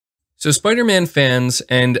So Spider-Man fans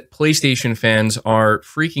and PlayStation fans are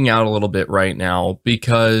freaking out a little bit right now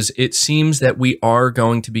because it seems that we are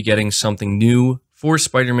going to be getting something new for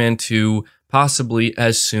Spider-Man 2 possibly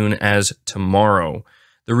as soon as tomorrow.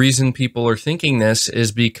 The reason people are thinking this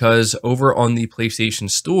is because over on the PlayStation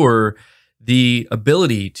Store, the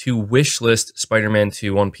ability to wishlist Spider-Man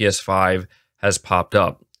 2 on PS5 has popped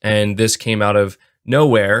up. And this came out of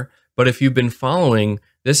nowhere, but if you've been following,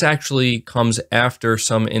 this actually comes after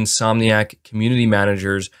some Insomniac community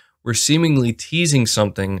managers were seemingly teasing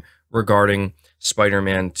something regarding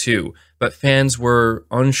Spider-Man 2. But fans were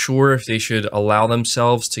unsure if they should allow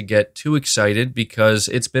themselves to get too excited because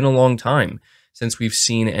it's been a long time since we've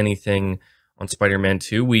seen anything on Spider-Man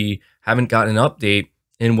 2. We haven't gotten an update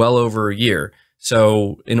in well over a year.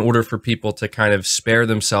 So in order for people to kind of spare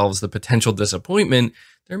themselves the potential disappointment,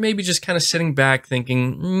 they're maybe just kind of sitting back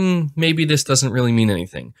thinking, maybe this doesn't really mean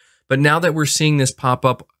anything. But now that we're seeing this pop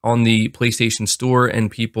up on the PlayStation Store and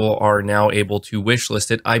people are now able to wishlist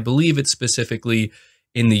it, I believe it's specifically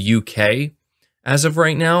in the UK as of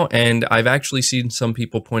right now. And I've actually seen some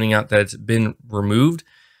people pointing out that it's been removed.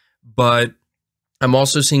 But I'm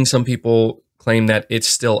also seeing some people claim that it's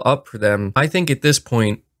still up for them. I think at this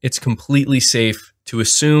point, it's completely safe to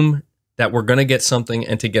assume that we're going to get something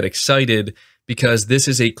and to get excited, because this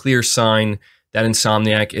is a clear sign that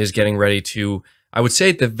Insomniac is getting ready to, I would say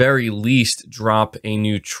at the very least, drop a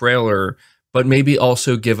new trailer, but maybe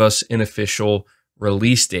also give us an official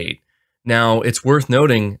release date. Now, it's worth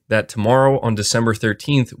noting that tomorrow on December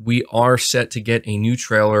 13th, we are set to get a new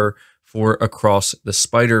trailer for Across the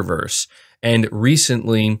Spider-Verse. And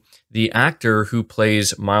recently, the actor who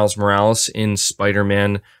plays Miles Morales in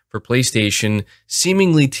Spider-Man for PlayStation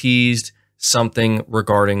seemingly teased something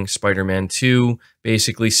regarding Spider-Man 2,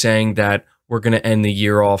 basically saying that we're going to end the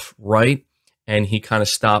year off right, and he kind of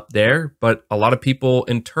stopped there. But a lot of people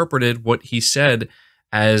interpreted what he said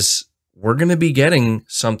as we're going to be getting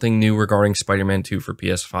something new regarding Spider-Man 2 for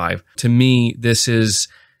PS5. To me, this is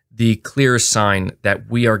the clearest sign that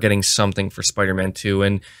we are getting something for Spider-Man 2,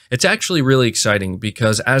 and it's actually really exciting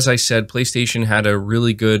because, as I said, PlayStation had a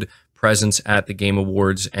really good presence at the Game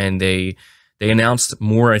Awards, and they announced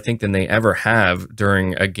more, I think, than they ever have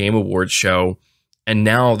during a Game Awards show. And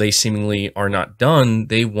now they seemingly are not done.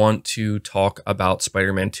 They want to talk about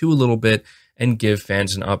Spider-Man 2 a little bit and give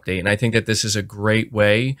fans an update. And I think that this is a great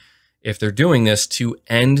way, if they're doing this, to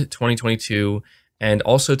end 2022 and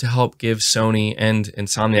also to help give Sony and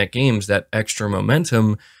Insomniac Games that extra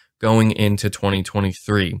momentum going into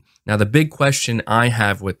 2023. Now, the big question I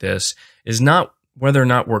have with this is not whether or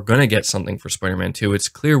not we're going to get something for Spider-Man 2. It's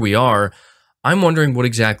clear we are. I'm wondering what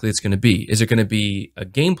exactly it's going to be. Is it going to be a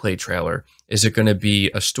gameplay trailer? Is it going to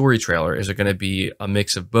be a story trailer? Is it going to be a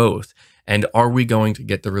mix of both? And are we going to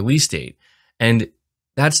get the release date? And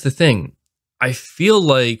that's the thing. I feel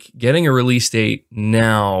like getting a release date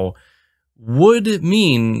now would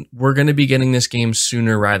mean we're going to be getting this game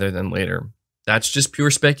sooner rather than later. That's just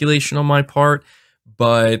pure speculation on my part,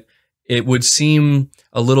 but it would seem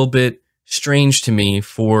a little bit strange to me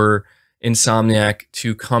for Insomniac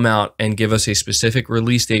to come out and give us a specific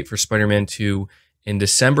release date for Spider-Man 2 in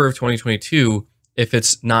December of 2022 if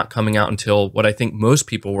it's not coming out until what I think most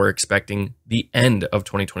people were expecting, the end of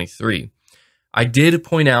 2023. I did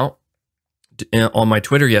point out on my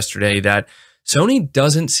Twitter yesterday that Sony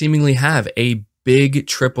doesn't seemingly have a big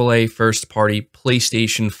AAA first-party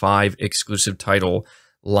PlayStation 5 exclusive title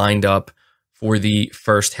lined up for the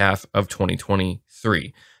first half of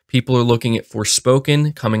 2023. People are looking at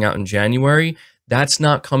Forspoken coming out in January. That's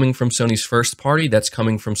not coming from Sony's first party. That's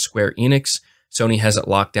coming from Square Enix. Sony has it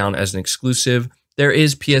locked down as an exclusive. There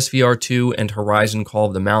is PSVR 2 and Horizon Call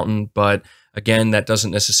of the Mountain, but again, that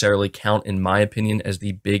doesn't necessarily count, in my opinion, as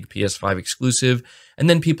the big PS5 exclusive. And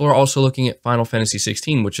then people are also looking at Final Fantasy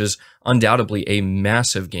 16, which is undoubtedly a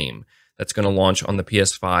massive game that's going to launch on the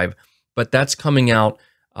PS5, but that's coming out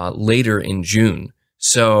later in June.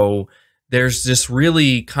 So there's this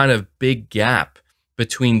really kind of big gap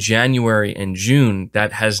between January and June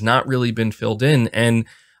that has not really been filled in. And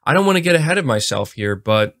I don't want to get ahead of myself here,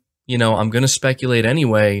 but, you know, I'm going to speculate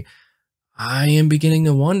anyway. I am beginning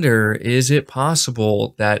to wonder, is it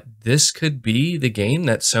possible that this could be the game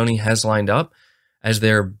that Sony has lined up as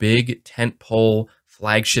their big tentpole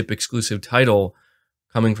flagship exclusive title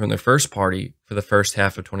coming from their first party for the first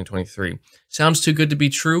half of 2023? Sounds too good to be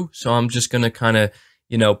true, so I'm just going to kind of,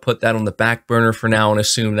 you know, put that on the back burner for now and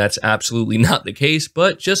assume that's absolutely not the case,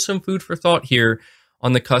 but just some food for thought here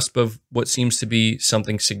on the cusp of what seems to be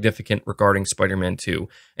something significant regarding Spider-Man 2.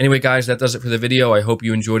 Anyway, guys, that does it for the video. I hope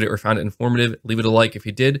you enjoyed it or found it informative. Leave it a like if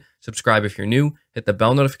you did. Subscribe if you're new. Hit the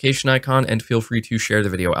bell notification icon, and feel free to share the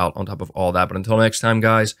video out on top of all that. But until next time,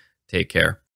 guys, take care.